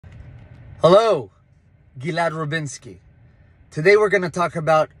Hello, Gilad Rubinsky. Today we're going to talk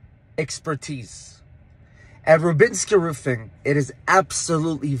about expertise. At Rubinsky Roofing, it is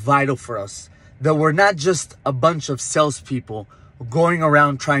absolutely vital for us that we're not just a bunch of salespeople going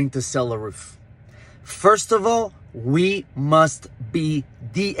around trying to sell a roof. First of all, we must be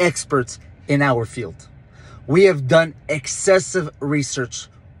the experts in our field. We have done excessive research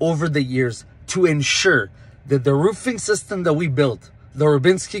over the years to ensure that the roofing system that we built, the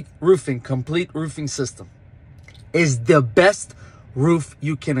Rubinsky Roofing Complete Roofing System, is the best roof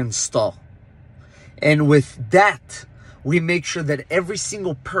you can install. And with that, we make sure that every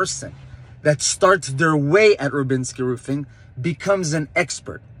single person that starts their way at Rubinsky Roofing becomes an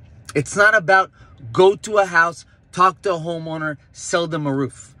expert. It's not about go to a house, talk to a homeowner, sell them a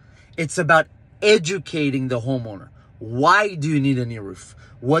roof. It's about educating the homeowner. Why do you need a new roof?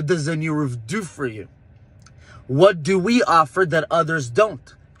 What does a new roof do for you? What do we offer that others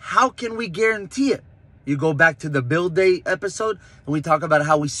don't? How can we guarantee it? You go back to the build day episode and we talk about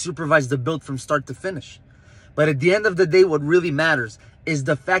how we supervise the build from start to finish. But at the end of the day, what really matters is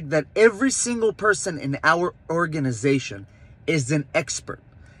the fact that every single person in our organization is an expert.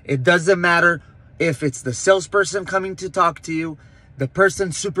 It doesn't matter if it's the salesperson coming to talk to you, the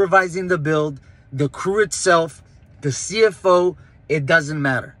person supervising the build, the crew itself, the CFO, it doesn't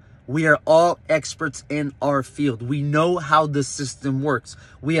matter. We are all experts in our field. We know how the system works.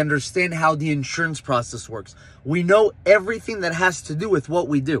 We understand how the insurance process works. We know everything that has to do with what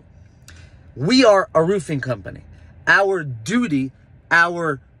we do. We are a roofing company. Our duty,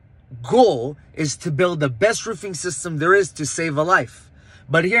 our goal is to build the best roofing system there is to save a life.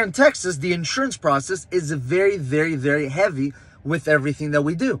 But here in Texas, the insurance process is very, very, very heavy with everything that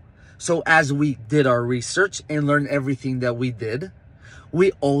we do. So as we did our research and learned everything that we did,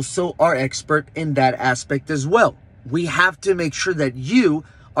 we also are expert in that aspect as well. We have to make sure that you,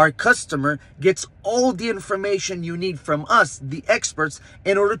 our customer, gets all the information you need from us, the experts,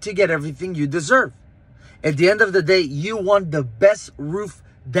 in order to get everything you deserve. At the end of the day, you want the best roof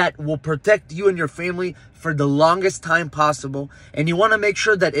that will protect you and your family for the longest time possible. And you want to make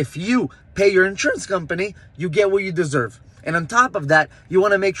sure that if you pay your insurance company, you get what you deserve. And on top of that, you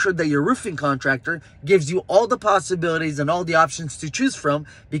want to make sure that your roofing contractor gives you all the possibilities and all the options to choose from,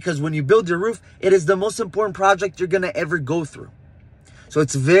 because when you build your roof, it is the most important project you're going to ever go through. So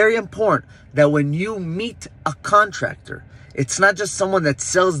it's very important that when you meet a contractor, it's not just someone that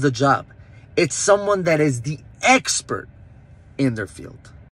sells the job. It's someone that is the expert in their field.